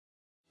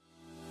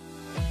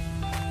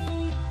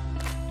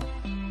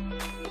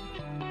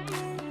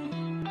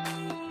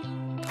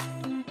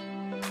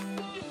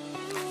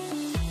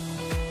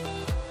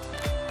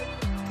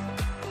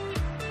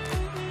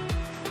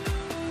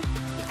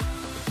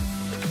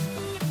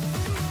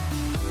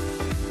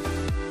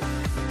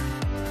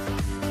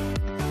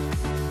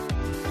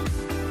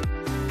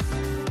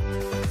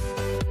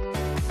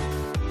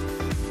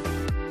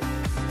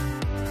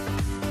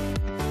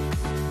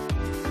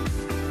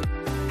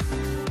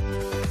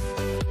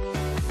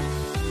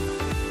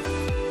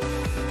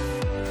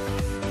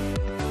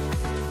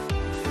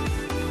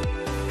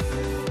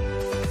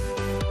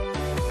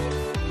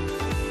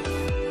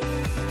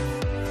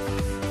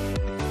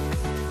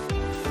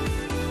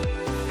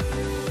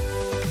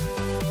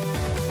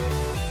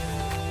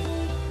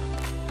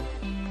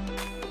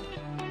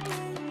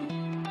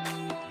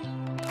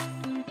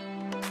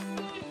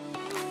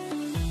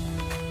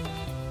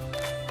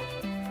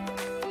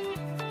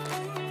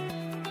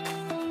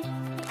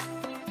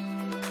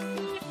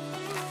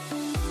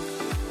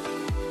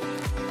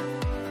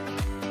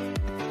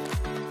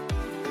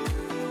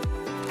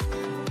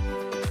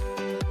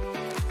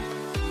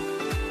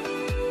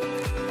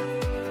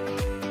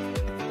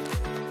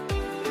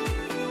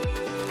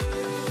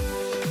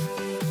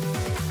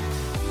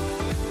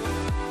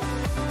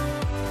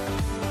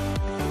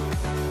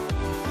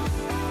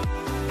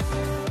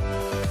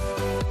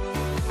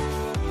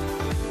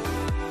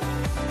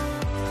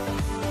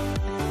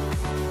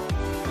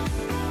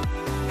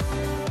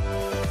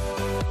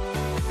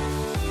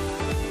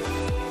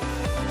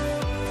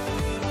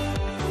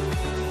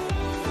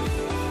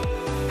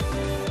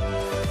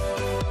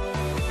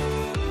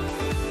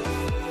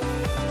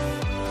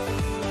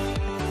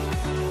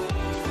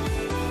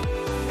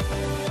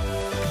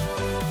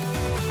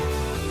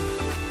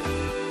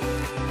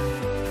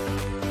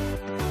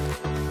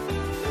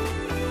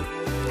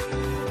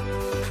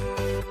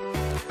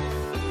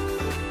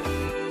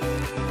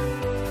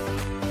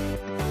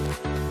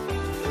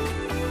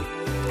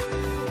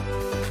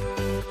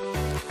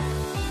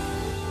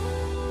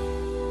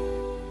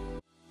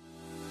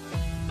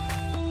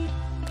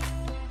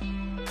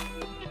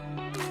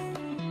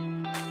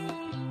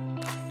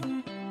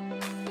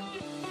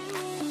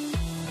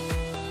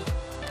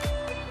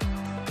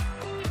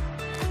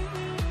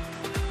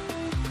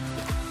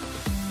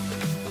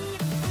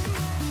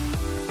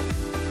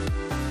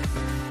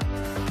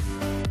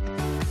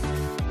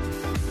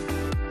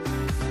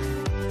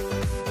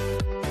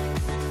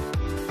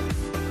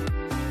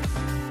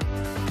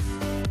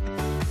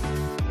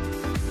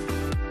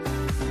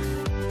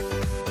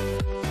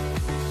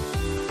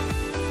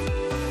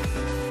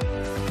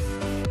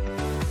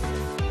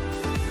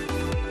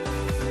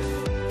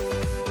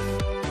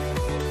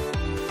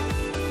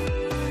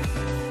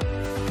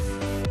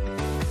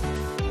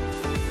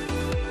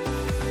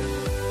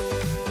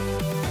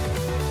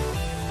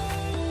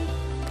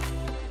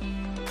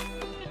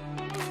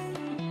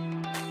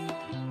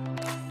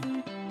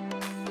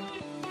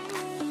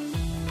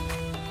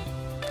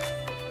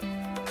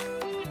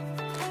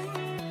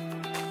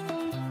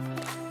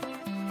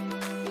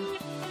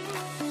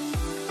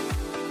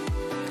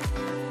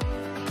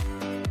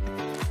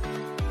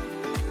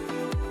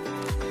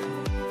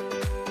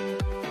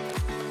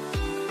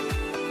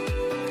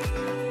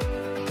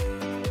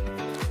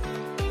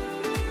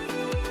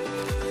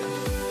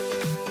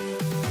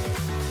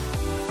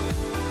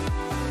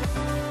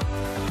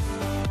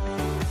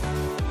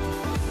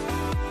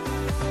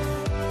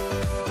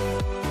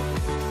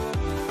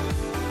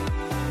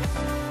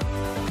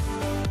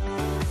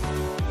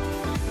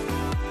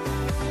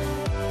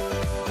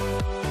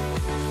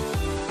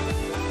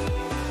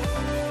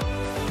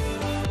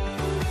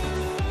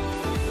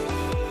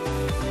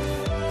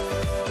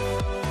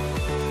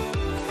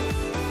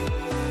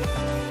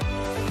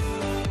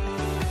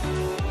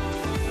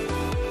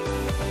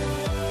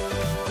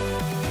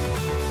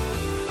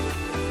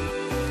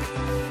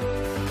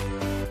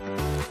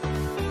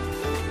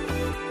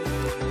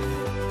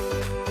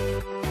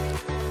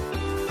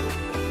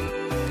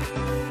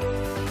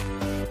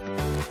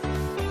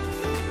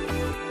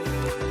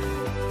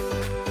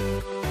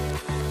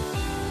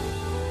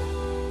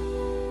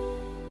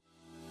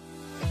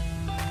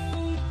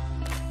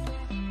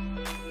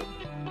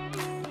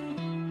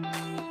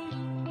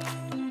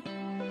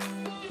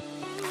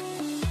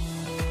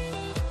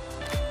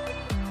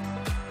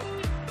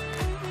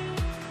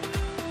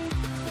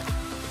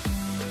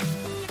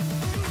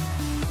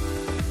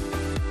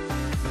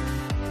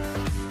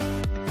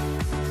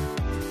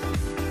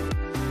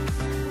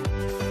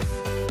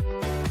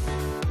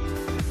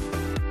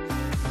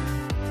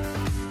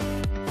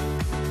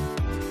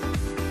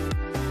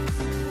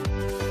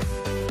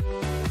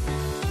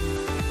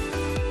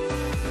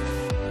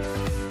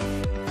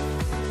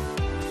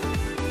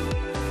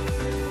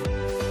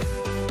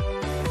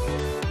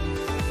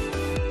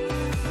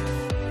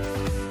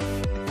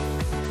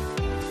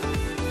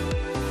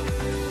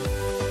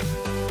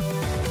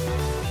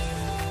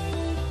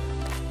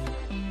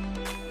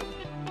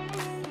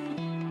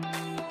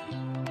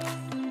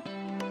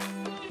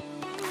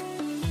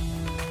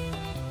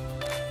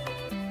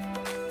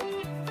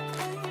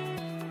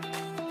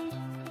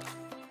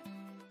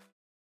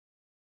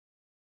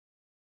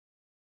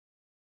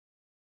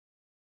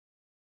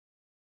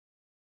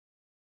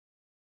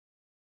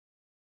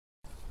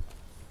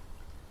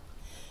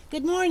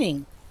Good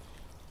morning.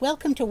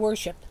 Welcome to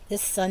worship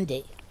this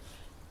Sunday,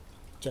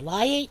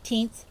 July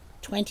 18th,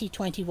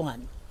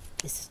 2021.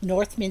 This is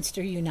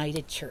Northminster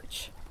United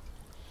Church.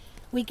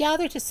 We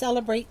gather to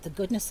celebrate the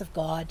goodness of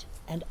God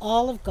and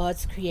all of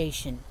God's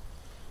creation.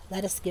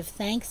 Let us give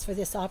thanks for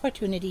this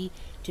opportunity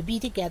to be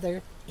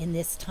together in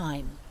this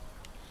time.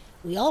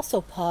 We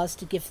also pause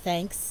to give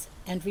thanks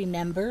and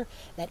remember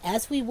that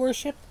as we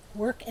worship,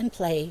 work, and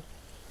play,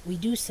 we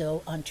do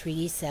so on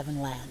Treaty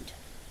 7 land.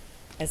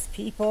 As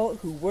people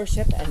who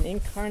worship an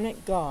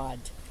incarnate God,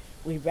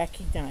 we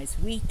recognize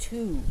we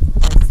too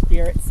are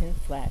spirits in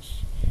flesh.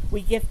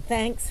 We give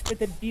thanks for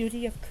the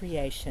beauty of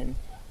creation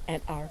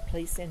and our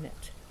place in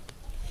it.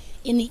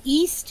 In the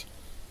East,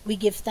 we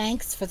give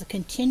thanks for the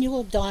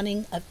continual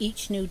dawning of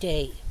each new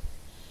day.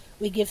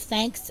 We give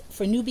thanks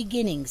for new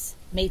beginnings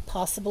made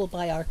possible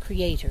by our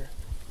Creator.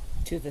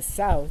 To the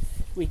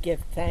South, we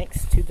give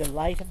thanks to the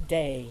light of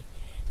day.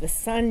 The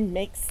sun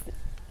makes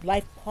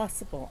life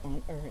possible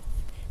on earth.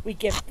 We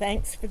give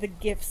thanks for the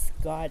gifts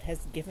God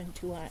has given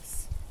to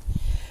us.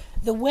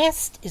 The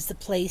West is the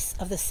place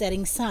of the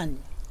setting sun.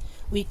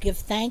 We give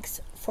thanks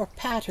for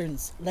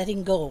patterns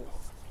letting go.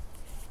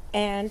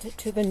 And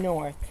to the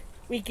North,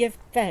 we give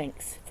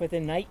thanks for the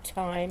night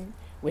time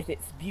with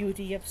its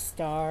beauty of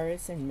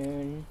stars and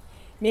moon.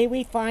 May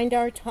we find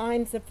our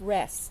times of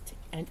rest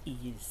and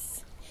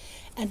ease.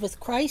 And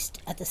with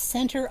Christ at the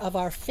center of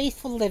our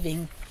faithful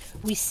living,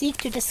 we seek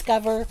to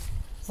discover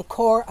the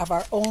core of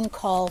our own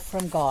call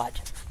from God.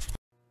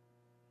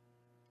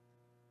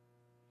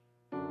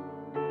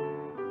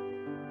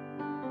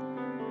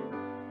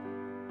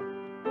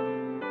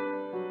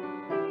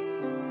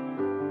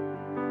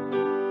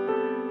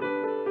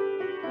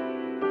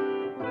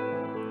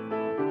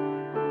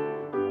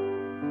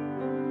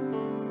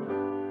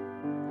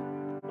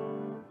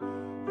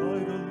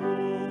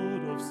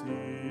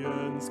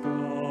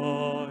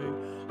 Sky,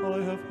 I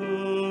have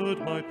heard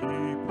my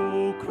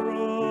people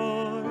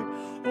cry,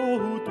 all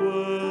who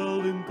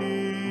dwell in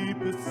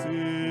deepest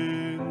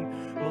sin,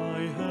 my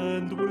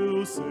hand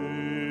will save.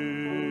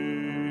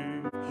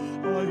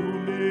 I who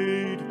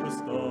made the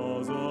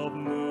stars of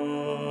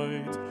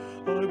night,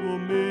 I will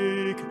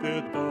make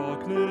their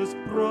darkness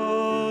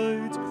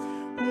bright.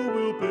 Who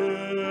will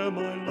bear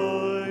my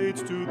light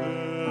to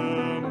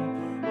them?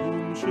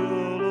 Whom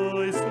shall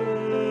I send?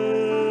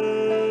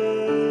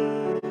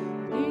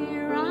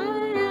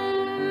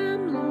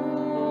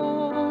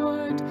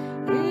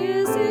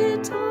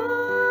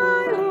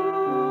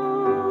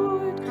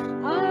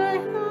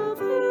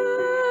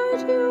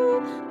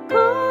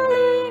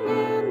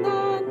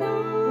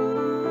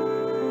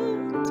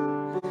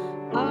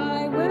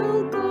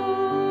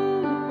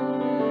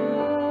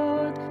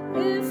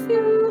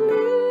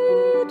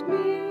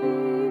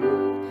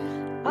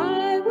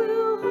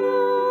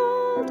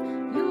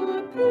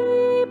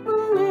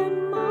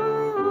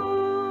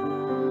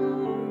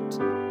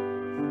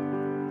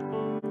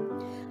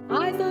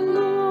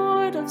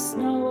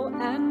 Snow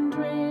and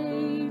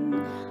rain,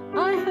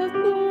 I have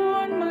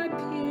borne my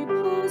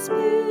people's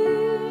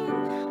pain.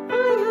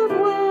 I have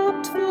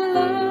wept for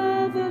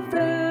love of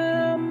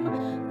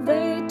them,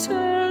 they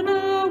turn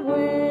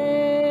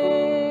away.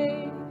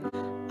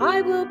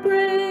 I will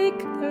break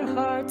their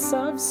hearts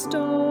of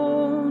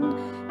stone,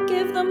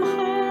 give them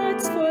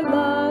hearts for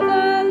love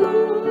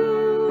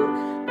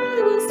alone.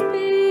 I will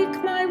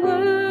speak my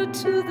word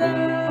to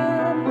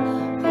them,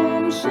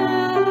 whom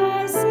shall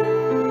I send?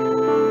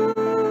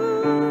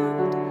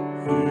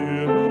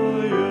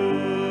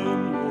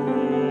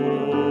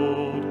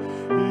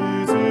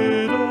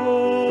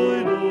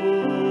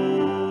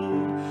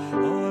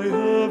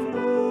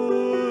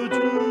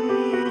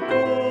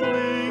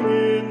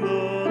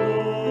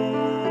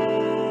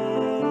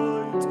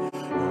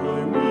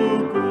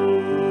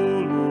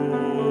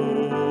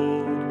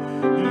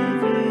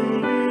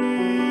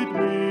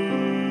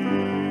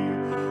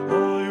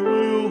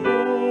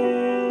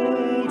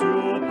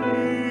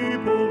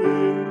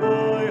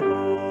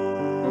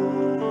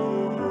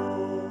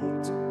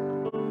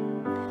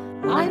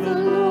 I, the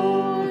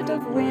Lord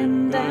of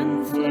wind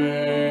and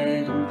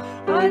flame,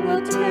 I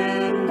will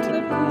tend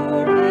the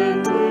poor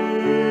and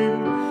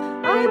lame.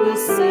 I will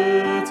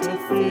set a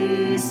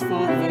feast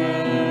for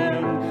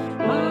them,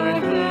 my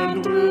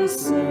hand will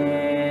save.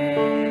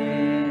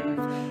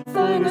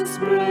 Finest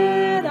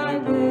bread I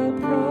will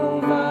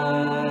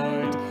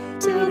provide,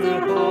 till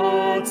their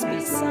hearts be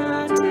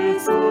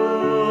satisfied.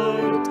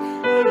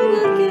 I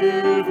will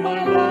give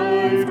my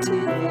life to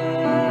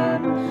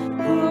them,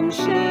 whom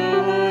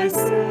shall I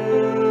send?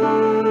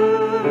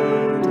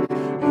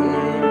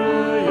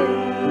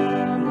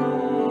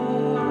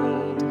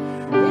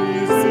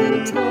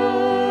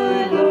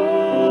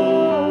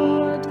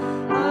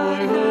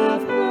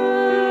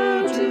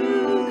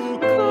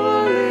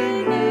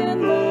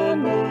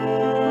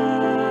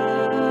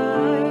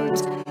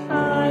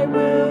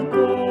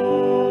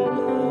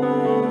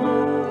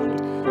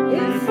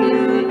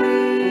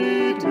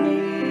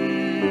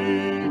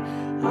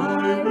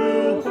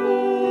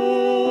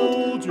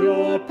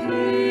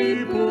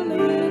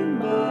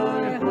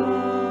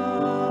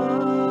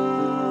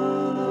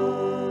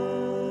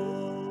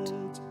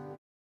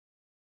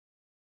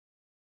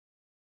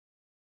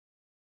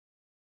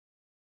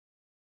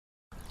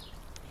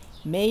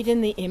 Made in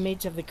the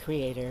image of the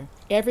Creator,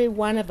 every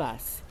one of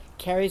us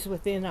carries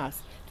within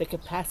us the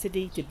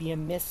capacity to be a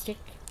mystic,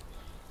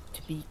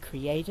 to be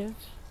creative,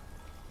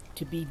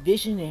 to be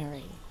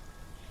visionary,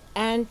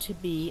 and to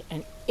be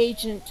an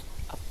agent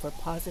for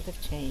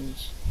positive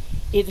change.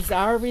 It is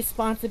our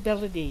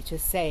responsibility to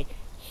say,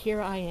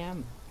 "Here I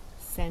am,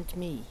 send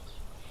me,"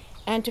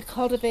 and to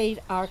cultivate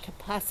our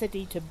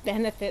capacity to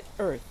benefit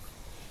Earth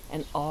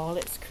and all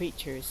its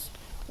creatures.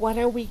 What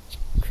are we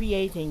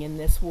creating in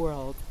this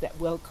world that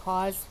will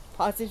cause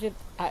positive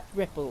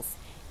ripples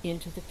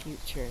into the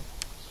future?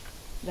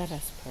 Let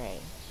us pray.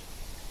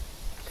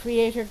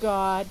 Creator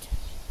God,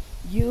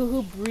 you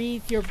who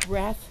breathe your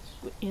breath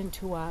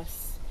into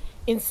us,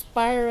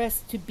 inspire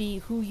us to be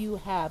who you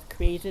have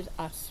created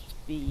us to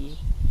be,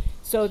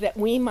 so that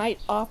we might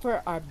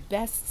offer our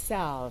best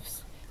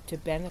selves to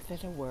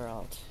benefit a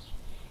world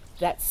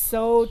that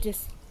so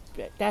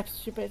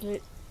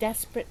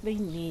desperately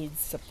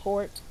needs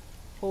support,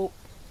 hope,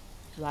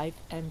 life,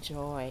 and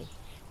joy.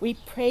 We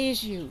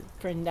praise you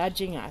for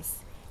nudging us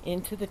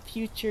into the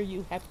future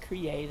you have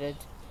created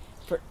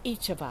for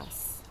each of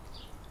us.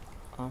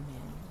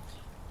 Amen.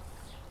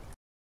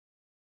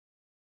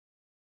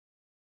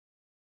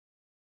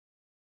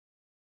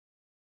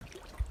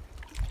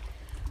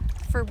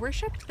 For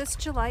worship this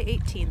July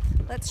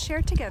 18th, let's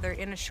share together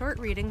in a short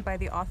reading by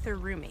the author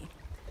Rumi.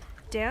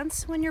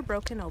 Dance when you're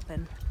broken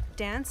open.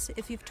 Dance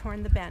if you've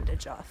torn the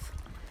bandage off.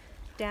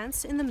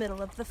 Dance in the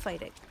middle of the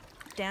fighting.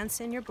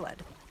 Dance in your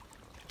blood.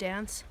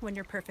 Dance when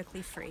you're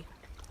perfectly free.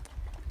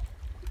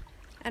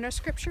 And our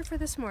scripture for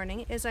this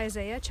morning is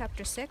Isaiah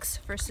chapter 6,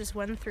 verses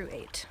 1 through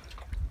 8.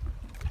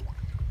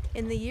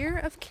 In the year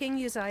of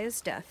King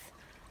Uzziah's death,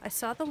 I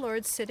saw the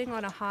Lord sitting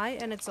on a high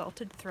and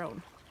exalted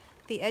throne,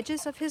 the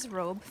edges of his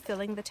robe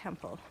filling the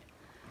temple.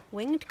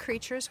 Winged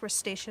creatures were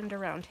stationed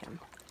around him.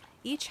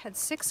 Each had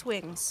 6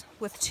 wings.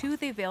 With 2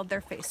 they veiled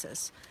their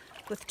faces,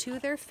 with 2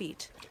 their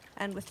feet,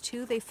 and with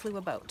 2 they flew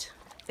about.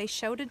 They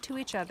shouted to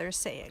each other,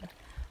 saying,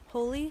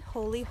 "Holy,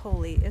 holy,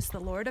 holy is the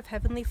Lord of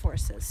heavenly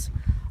forces.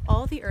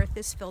 All the earth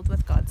is filled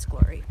with God's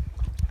glory."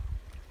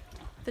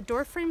 The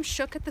doorframe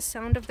shook at the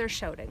sound of their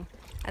shouting,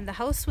 and the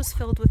house was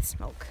filled with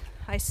smoke.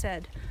 I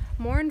said,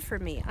 "Mourn for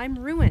me, I'm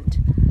ruined.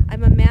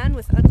 I'm a man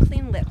with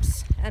unclean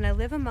lips, and I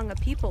live among a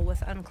people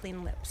with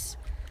unclean lips.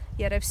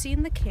 Yet I've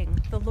seen the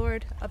King, the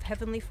Lord of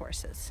heavenly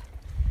forces."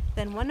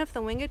 Then one of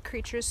the winged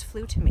creatures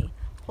flew to me,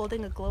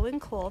 holding a glowing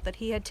coal that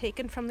he had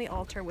taken from the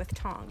altar with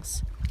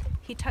tongs.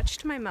 He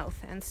touched my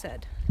mouth and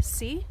said,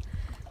 "See,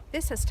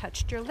 this has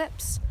touched your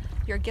lips.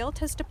 Your guilt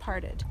has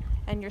departed,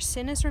 and your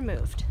sin is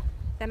removed."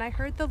 Then I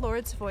heard the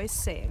Lord's voice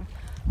saying,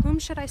 "Whom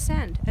should I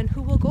send, and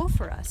who will go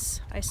for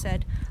us?" I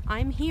said,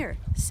 "I'm here.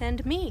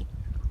 Send me."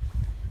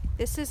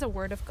 This is a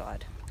word of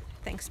God.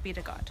 Thanks be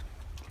to God.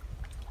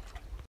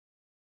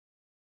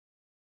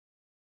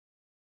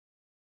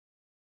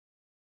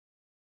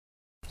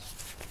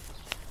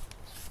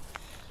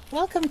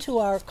 Welcome to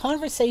our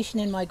conversation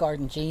in my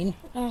garden, Jean.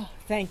 Oh,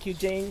 thank you,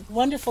 Jane.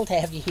 Wonderful to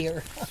have you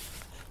here.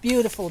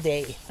 Beautiful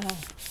day. Oh,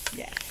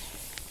 yes.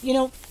 You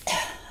know,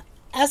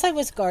 as I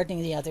was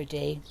gardening the other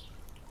day,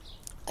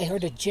 I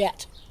heard a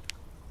jet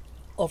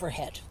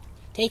overhead,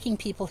 taking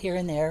people here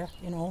and there,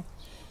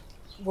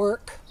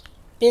 work,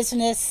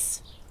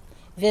 business,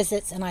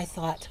 visits, and I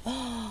thought,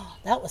 oh,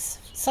 that was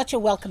such a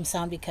welcome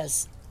sound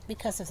because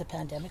of the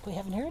pandemic. We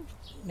haven't heard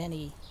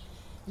many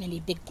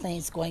big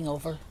planes going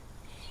over.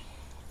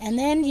 And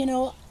then,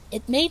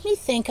 it made me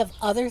think of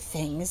other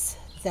things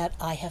that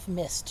I have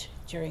missed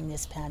during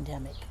this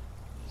pandemic.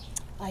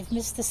 I've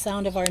missed the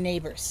sound of our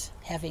neighbors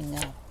having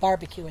a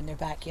barbecue in their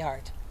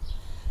backyard.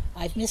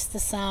 I've missed the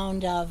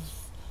sound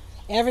of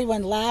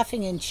everyone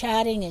laughing and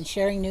chatting and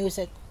sharing news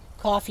at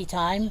coffee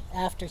time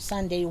after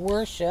Sunday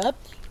worship.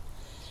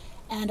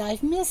 And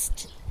I've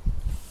missed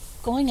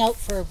going out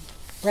for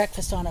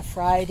breakfast on a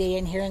Friday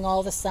and hearing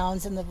all the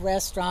sounds in the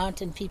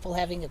restaurant and people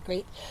having a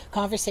great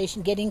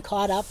conversation, getting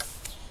caught up,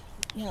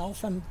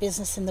 from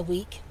business in the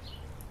week.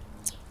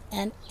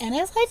 And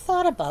as I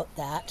thought about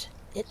that,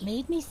 it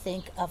made me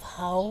think of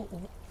how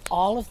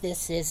all of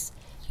this is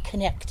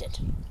connected,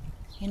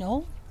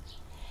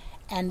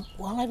 And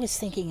while I was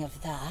thinking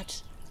of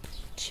that,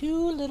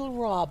 2 little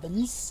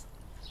robins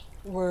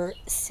were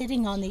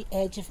sitting on the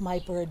edge of my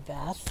bird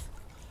bath,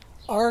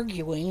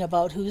 arguing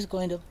about who's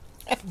going to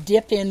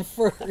dip in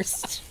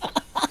first.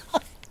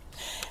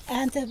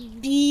 And the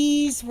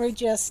bees were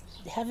just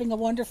having a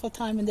wonderful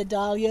time in the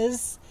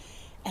dahlias.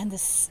 And the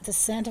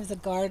scent of the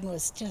garden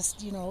was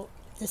just,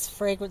 this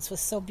fragrance was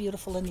so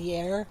beautiful in the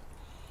air.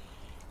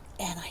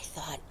 And I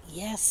thought,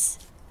 yes,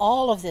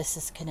 all of this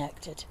is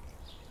connected.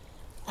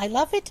 I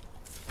love it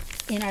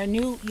in our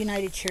new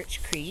United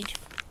Church Creed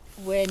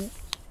when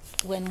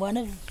one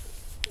of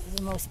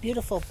the most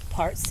beautiful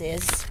parts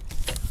is,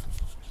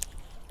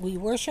 we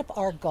worship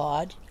our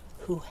God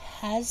who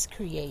has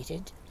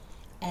created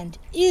and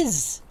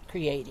is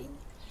creating.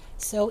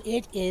 So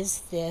it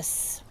is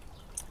this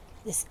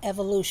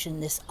evolution,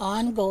 this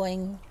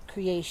ongoing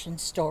creation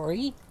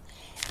story.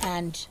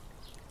 And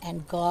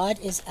And God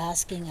is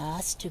asking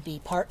us to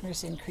be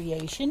partners in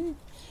creation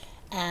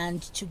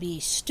and to be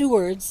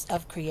stewards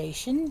of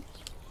creation.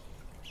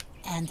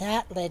 And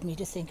that led me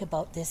to think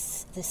about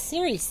this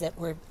series that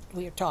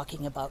we're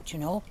talking about, you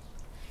know.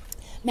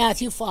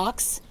 Matthew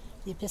Fox,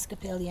 the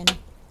Episcopalian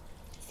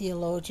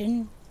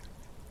theologian,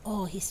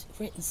 he's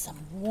written some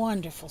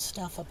wonderful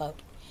stuff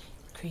about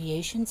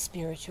creation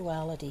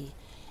spirituality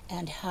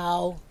and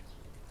how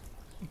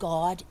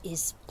God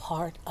is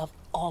part of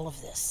all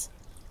of this.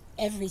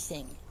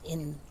 Everything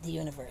in the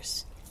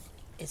universe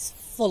is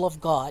full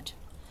of God.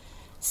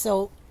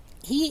 So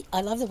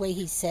I love the way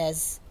he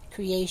says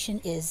creation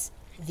is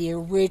the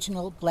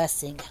original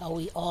blessing, how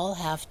we all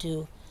have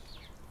to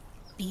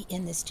be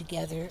in this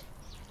together,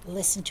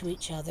 listen to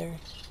each other,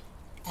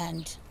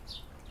 and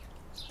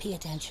pay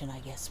attention, I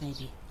guess,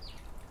 maybe.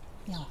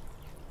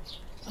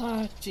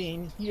 Yeah.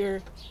 Jean,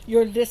 your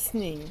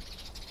listening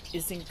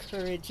is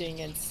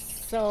encouraging and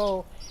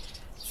so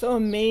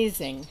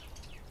amazing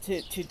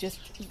to just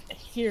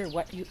hear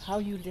how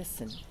you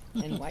listen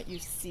and what you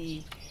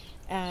see.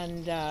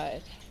 And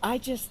I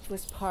just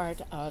was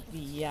part of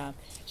the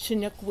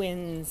Chinook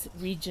Winds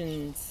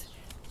Region's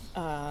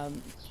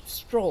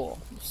Stroll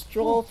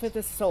for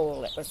the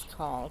Soul, it was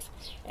called.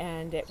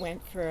 And it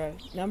went for a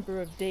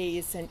number of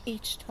days, and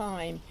each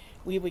time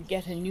we would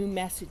get a new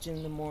message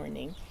in the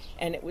morning,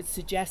 and it would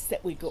suggest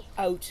that we go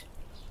out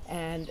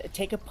and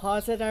take a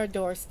pause at our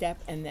doorstep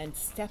and then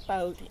step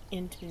out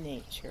into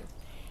nature.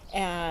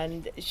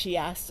 And she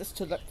asked us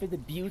to look for the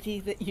beauty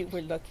that you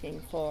were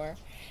looking for.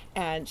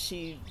 And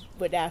she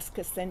would ask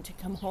us then to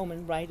come home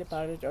and write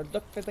about it, or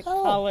look for the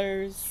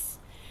colors,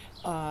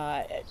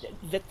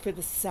 look for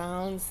the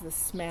sounds, the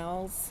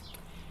smells.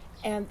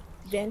 And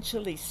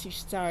eventually she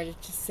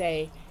started to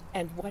say,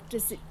 and what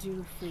does it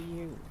do for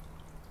you?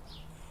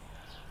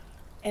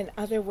 In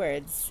other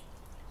words,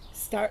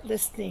 start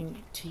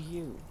listening to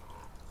you.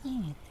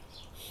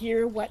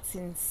 Hear what's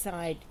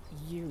inside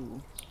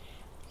you.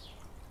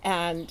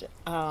 And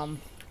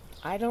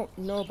I don't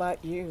know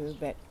about you,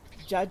 but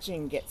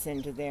judging gets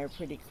into there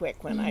pretty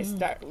quick when I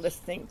start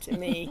listening to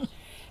me.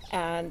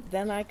 And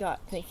then I got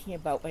thinking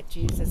about what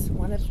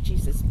one of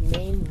Jesus'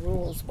 main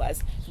rules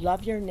was,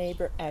 love your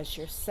neighbor as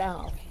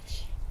yourself.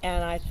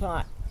 And I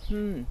thought,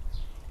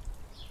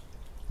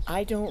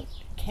 I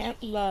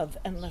can't love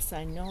unless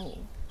I know.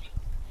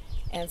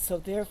 And so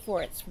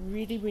therefore it's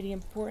really, really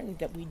important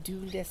that we do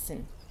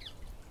listen.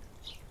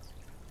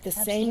 The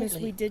same as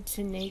we did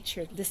to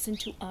nature, listen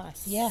to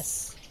us.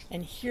 Yes.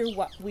 And hear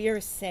what we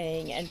are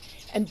saying,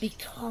 and be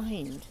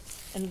kind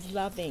and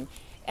loving,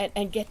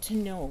 and get to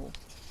know.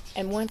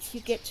 And once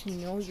you get to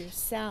know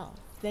yourself,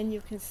 then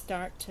you can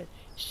start to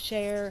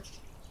share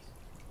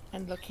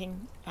and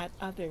looking at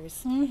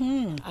others.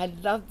 I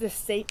love the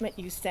statement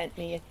you sent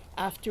me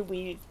after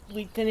we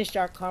finished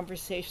our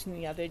conversation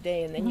the other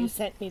day, and then you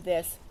sent me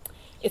this.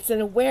 It's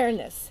an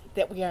awareness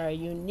that we are a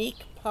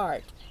unique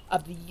part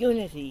of the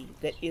unity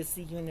that is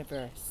the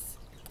universe.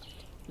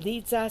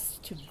 Leads us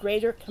to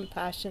greater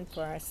compassion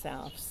for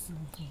ourselves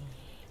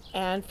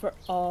and for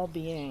all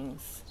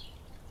beings.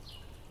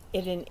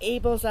 It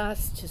enables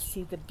us to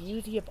see the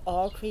beauty of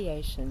all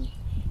creation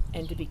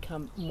and to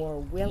become more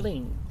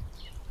willing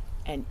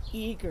and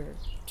eager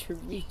to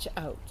reach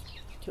out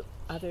to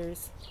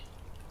others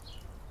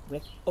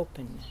with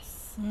openness.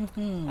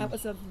 That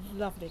was a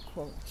lovely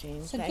quote, Jean.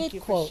 It's a Thank good you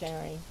quote. for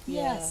sharing.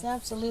 Yes,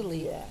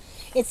 absolutely. Yeah.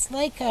 It's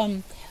like,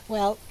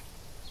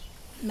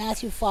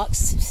 Matthew Fox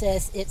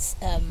says it's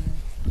a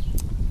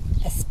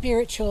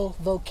spiritual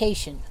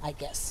vocation, I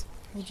guess.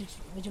 Would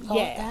you call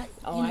it that?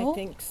 Oh, you know? I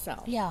think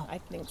so. Yeah. I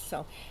think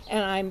so.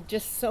 And I'm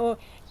just so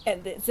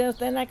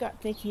then I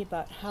got thinking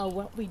about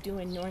what we do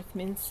in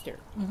Northminster.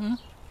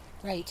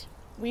 Right.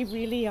 We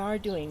really are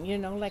doing,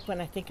 like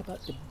when I think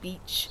about the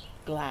beach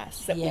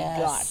glass that we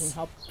got and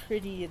how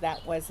pretty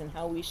that was and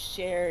how we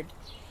shared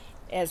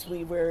as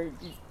we were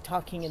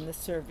talking in the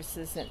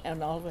services,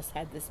 and all of us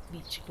had this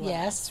beach glass.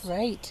 Yes,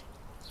 right.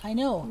 I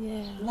know.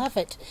 Yeah. Love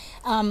it.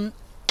 I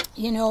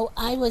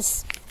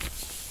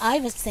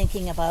was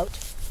thinking about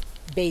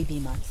Baby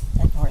Month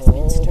at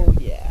Northminster. Oh,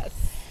 yes.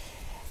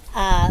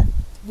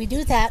 We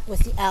do that with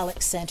the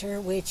Alex Center,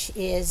 which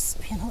is,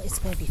 it's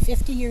going to be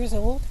 50 years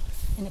old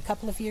in a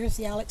couple of years,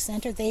 the Alex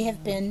Center. They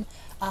have been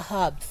a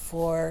hub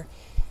for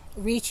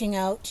reaching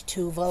out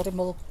to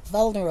vulnerable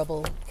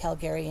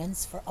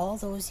Calgarians for all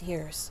those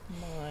years.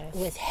 Nice.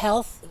 With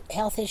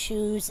health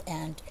issues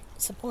and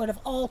support of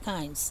all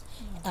kinds,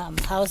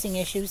 housing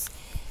issues.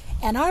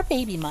 And our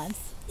Baby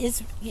Month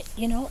is,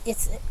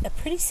 it's a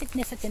pretty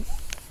significant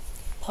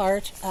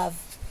part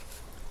of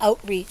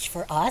outreach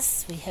for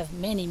us. We have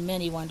many,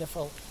 many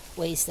wonderful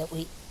ways that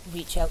we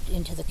reach out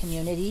into the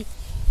community.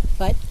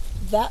 But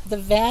the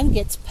van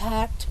gets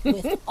packed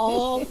with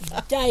all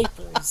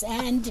diapers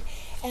and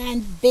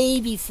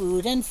baby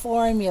food and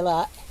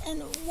formula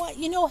and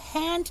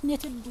hand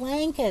knitted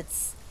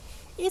blankets.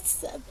 It's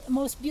the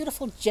most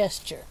beautiful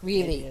gesture,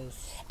 really. It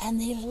is. And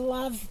they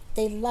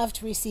love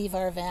to receive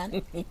our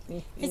van.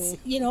 It's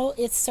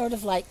it's sort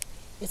of like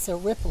it's a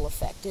ripple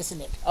effect,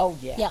 isn't it? Oh,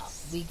 yes. Yeah,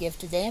 we give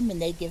to them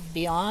and they give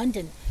beyond,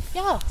 and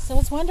yeah, so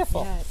it's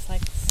wonderful. Yeah, it's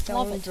like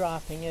Love stone it.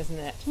 dropping, isn't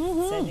it?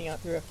 Mhm. Sending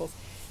out the ripples.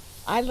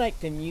 I like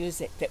the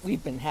music that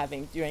we've been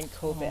having during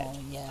COVID. Oh,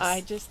 yes.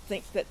 I just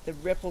think that the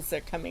ripples that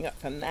are coming up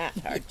from that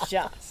are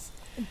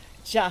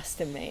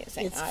just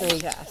amazing. It's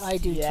great. I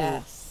do too.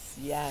 yes,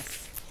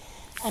 Yes.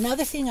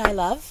 Another thing I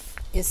love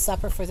is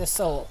Supper for the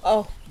Soul.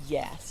 Oh,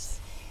 yes.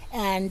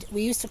 And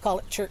we used to call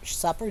it church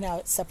supper. Now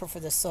it's Supper for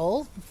the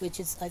Soul, which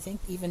is, I think,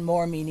 even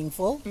more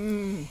meaningful.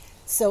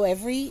 So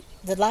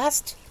the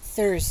last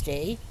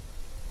Thursday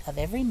of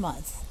every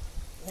month,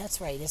 that's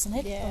right, isn't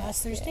it? Yeah, The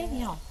last Thursday?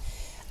 yeah.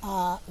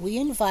 We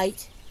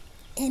invite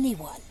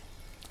anyone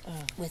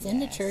within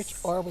the yes. church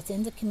or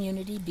within the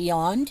community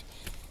beyond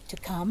to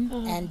come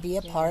and be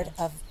a part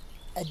of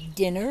a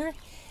dinner.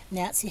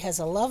 Nancy has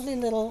a lovely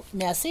little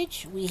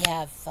message. We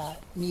have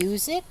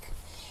music.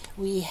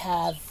 We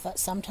have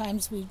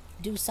sometimes we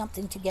do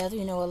something together,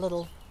 you know, a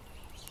little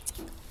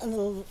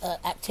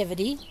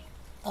activity.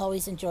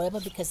 Always enjoyable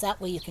because that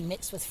way you can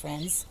mix with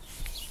friends.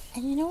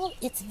 And you know,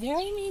 it's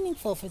very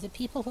meaningful for the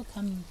people who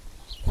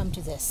come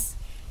to this.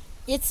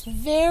 It's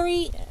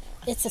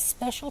a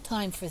special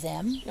time for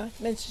them.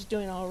 Northminster's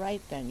doing all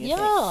right then, you Yeah,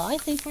 think? I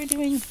think we're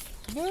doing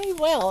very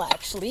well,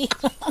 actually.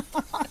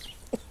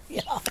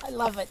 Yeah, I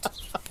love it.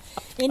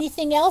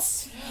 Anything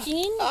else,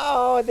 Jean?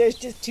 Oh, there's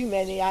just too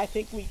many. I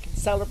think we can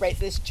celebrate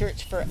this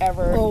church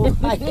forever. Oh,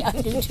 I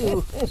do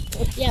too.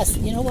 Yes,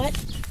 you know what?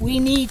 We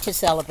need to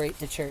celebrate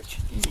the church.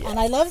 Yes. And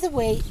I love the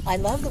way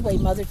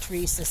Mother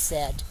Teresa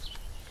said,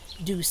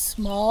 "Do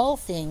small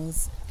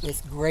things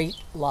with great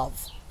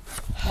love."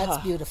 That's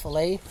beautiful,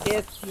 eh?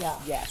 Yeah.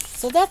 Yes.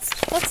 So that's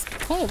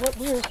kind of what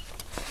we're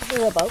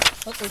about,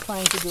 what we're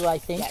trying to do, I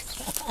think.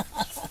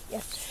 Yes.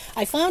 Yes.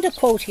 I found a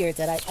quote here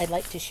that I'd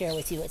like to share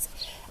with you. It's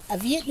a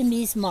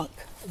Vietnamese monk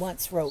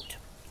once wrote,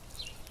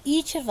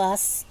 "Each of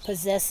us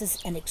possesses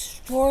an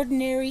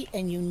extraordinary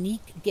and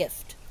unique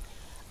gift,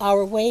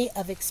 our way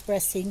of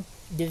expressing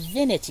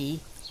divinity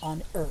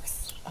on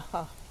earth.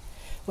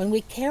 When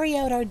we carry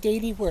out our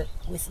daily work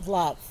with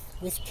love,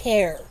 with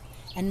care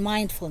and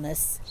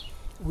mindfulness,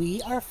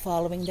 we are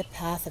following the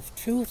path of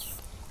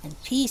truth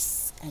and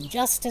peace and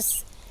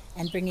justice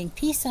and bringing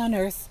peace on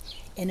earth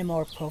in a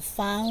more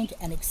profound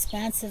and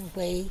expansive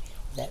way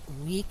that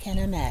we can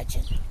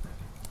imagine."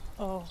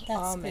 Oh,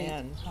 That's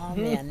amen.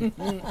 great.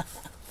 Amen.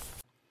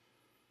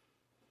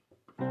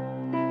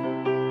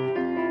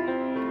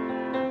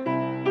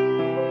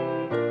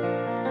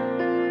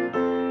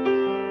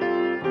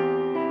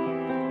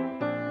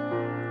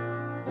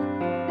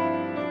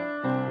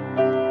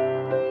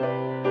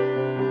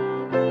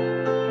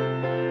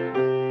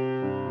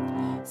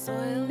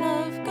 Soil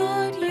of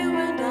God, you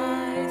and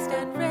I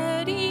stand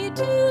ready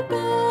to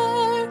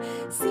bear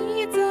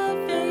seeds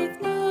of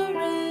faith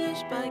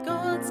nourished by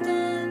God's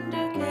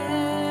tender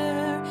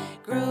care,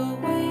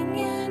 growing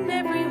in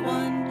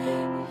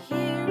everyone.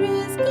 Here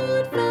is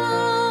God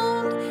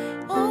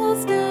found. All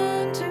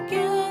stand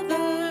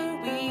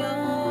together. We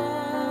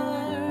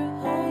are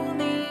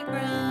holy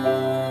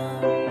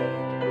ground.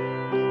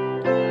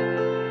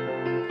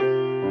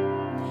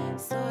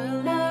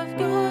 Soil of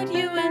God,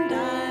 you and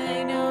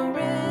I now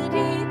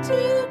ready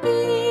to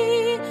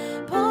be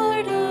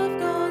part of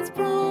God's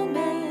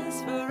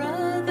promise for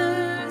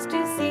others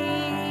to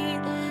see.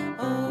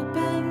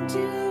 Open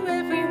to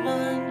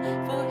everyone,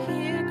 for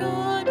here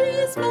God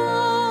is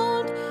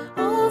found.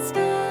 All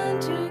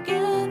stand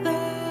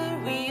together.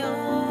 We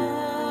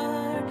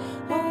are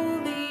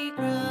holy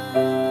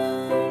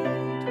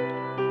ground.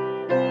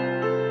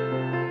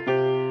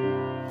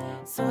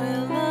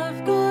 Soil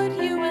of God,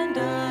 you and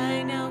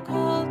I now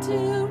call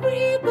to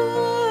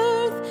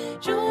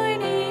rebirth,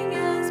 joining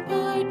as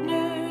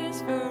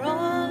partners for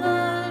all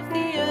of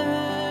the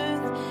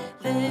earth,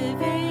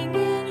 living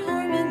in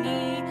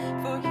harmony,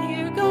 for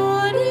here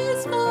God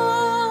is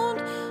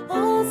found.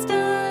 All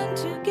stand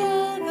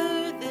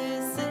together,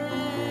 this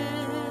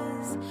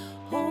is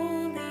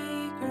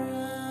holy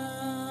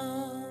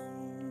ground.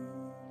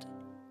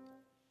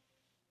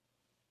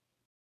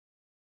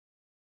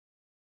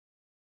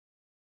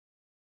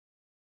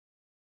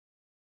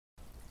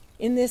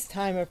 In this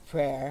time of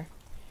prayer,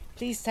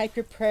 please type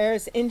your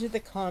prayers into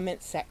the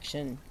comment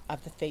section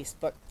of the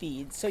Facebook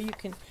feed so you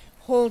can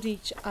hold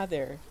each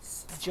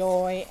other's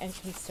joy and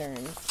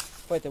concerns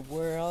for the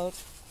world,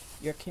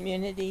 your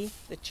community,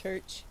 the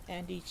church,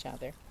 and each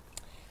other.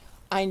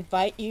 I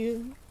invite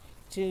you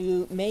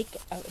to make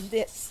a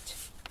fist.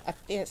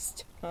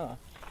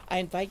 I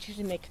invite you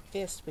to make a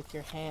fist with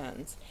your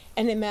hands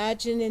and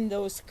imagine in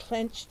those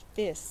clenched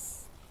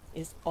fists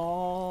is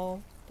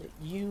all that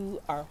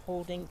you are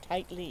holding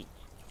tightly: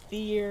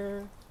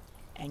 fear,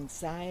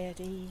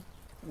 anxiety,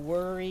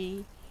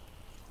 worry,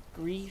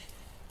 grief,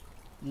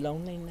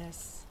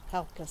 loneliness,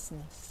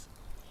 helplessness.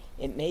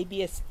 It may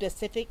be a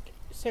specific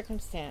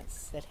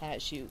circumstance that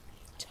has you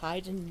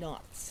tied in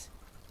knots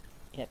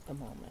at the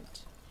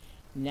moment.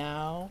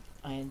 Now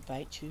I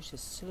invite you to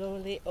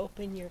slowly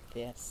open your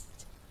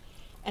fist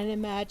and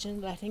imagine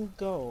letting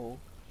go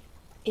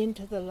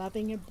into the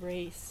loving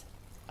embrace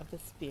of the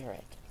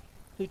Spirit,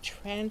 who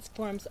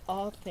transforms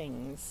all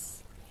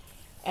things.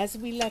 As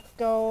we let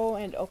go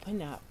and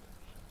open up,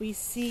 we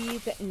see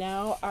that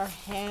now our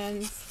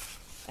hands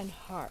and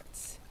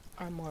hearts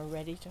are more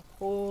ready to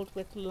hold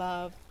with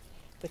love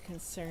the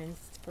concerns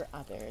for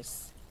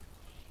others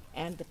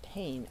and the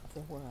pain of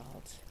the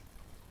world.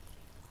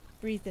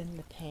 Breathe in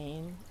the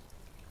pain,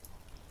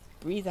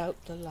 breathe out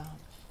the love.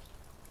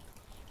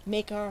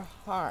 Make our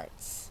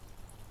hearts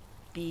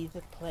be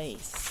the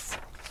place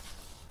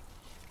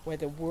where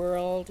the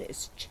world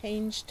is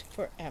changed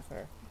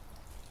forever.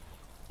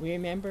 We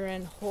remember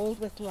and hold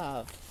with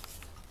love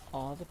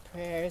all the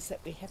prayers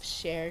that we have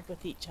shared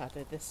with each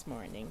other this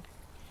morning.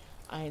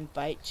 I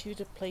invite you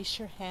to place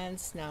your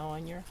hands now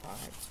on your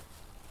heart.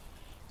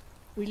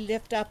 We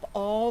lift up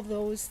all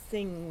those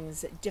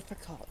things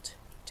difficult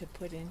to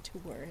put into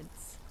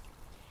words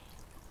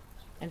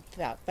and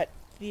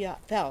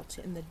felt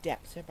in the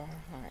depths of our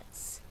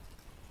hearts.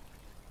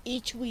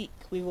 Each week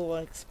we will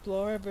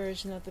explore a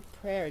version of the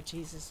prayer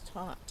Jesus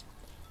taught.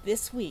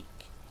 This week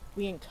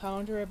we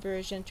encounter a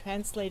version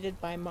translated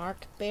by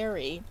Mark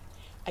Berry,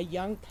 a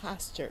young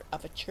pastor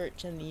of a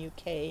church in the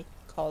UK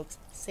called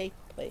Safe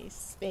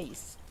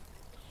Space.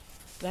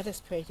 Let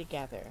us pray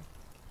together.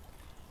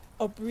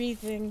 O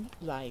breathing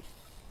life,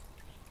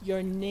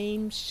 your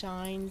name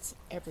shines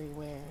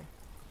everywhere.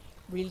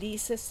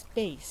 Release a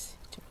space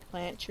to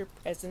plant your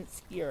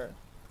presence here.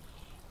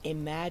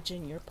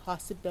 Imagine your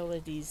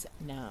possibilities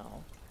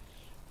now.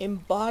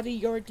 Embody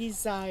your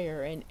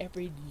desire in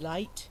every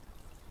light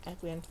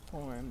and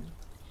form.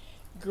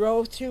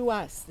 Grow through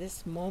us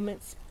this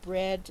moment's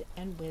bread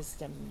and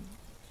wisdom.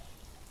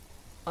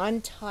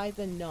 Untie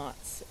the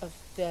knots of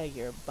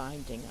failure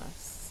binding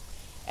us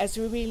as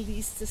we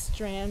release the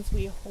strands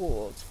we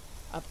hold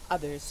of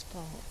others'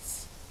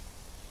 faults.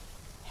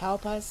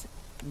 Help us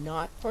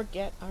not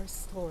forget our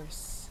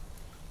source,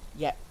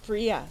 yet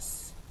free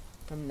us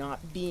from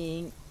not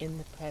being in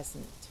the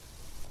present.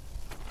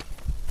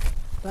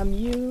 From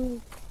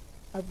you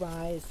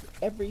arise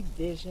every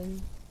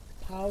vision,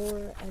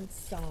 power, and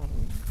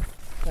song,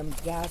 from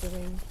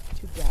gathering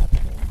to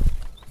gathering.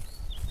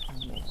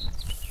 Amen.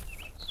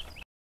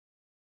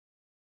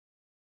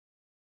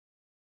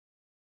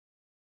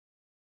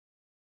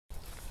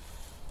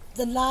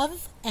 The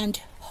love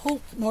and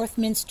hope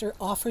Northminster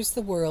offers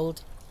the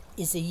world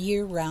is a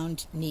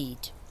year-round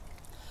need.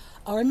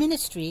 Our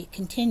ministry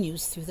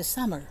continues through the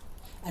summer,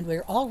 and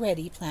we're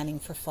already planning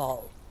for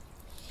fall.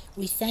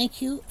 We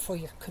thank you for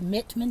your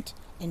commitment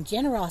and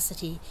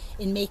generosity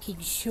in making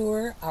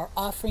sure our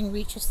offering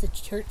reaches the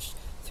church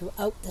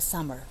throughout the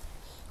summer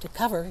to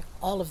cover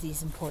all of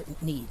these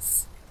important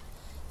needs.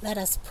 Let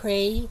us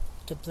pray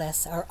to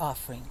bless our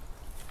offering.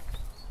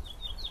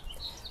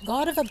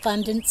 God of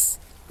abundance,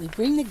 we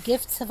bring the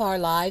gifts of our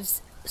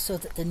lives so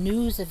that the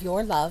news of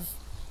your love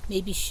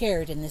may be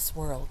shared in this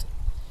world.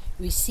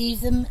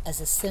 Receive them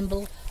as a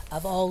symbol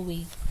of all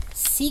we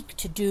seek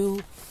to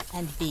do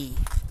and be.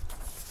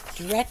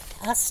 Direct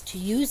us to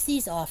use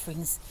these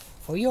offerings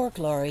for your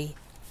glory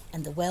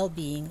and the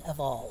well-being of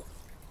all.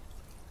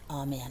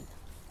 Amen.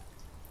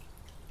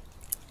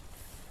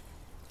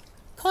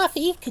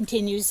 Coffee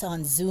continues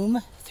on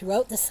Zoom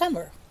throughout the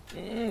summer.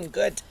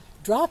 Good.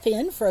 Drop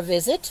in for a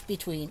visit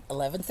between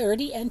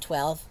 11:30 and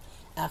 12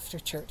 after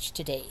church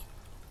today.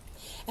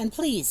 And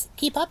please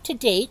keep up to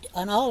date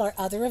on all our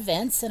other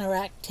events and our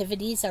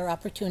activities, our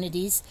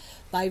opportunities,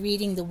 by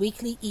reading the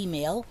weekly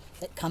email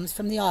that comes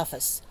from the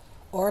office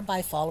or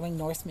by following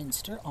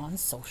Northminster on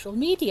social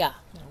media.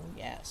 Oh,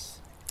 yes.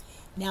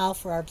 Now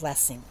for our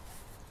blessing.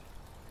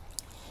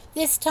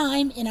 This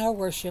time in our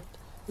worship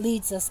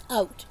leads us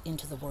out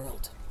into the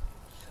world.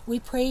 We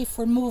pray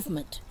for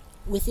movement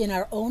within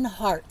our own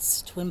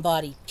hearts to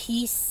embody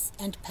peace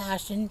and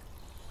passion,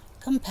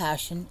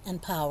 compassion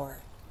and power,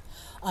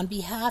 on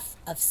behalf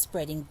of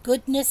spreading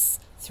goodness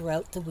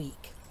throughout the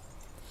week.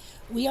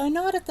 We are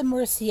not at the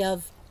mercy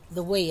of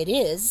the way it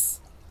is.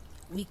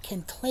 We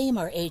can claim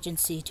our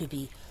agency to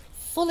be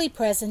fully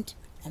present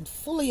and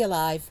fully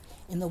alive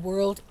in the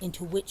world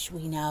into which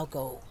we now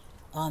go.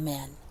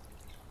 Amen.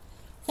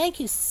 Thank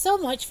you so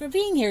much for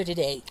being here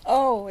today.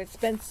 Oh, it's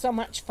been so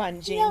much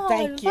fun, Jean. Yeah,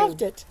 Thank you. I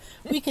loved it.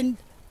 We can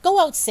go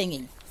out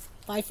singing.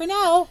 Bye for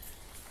now.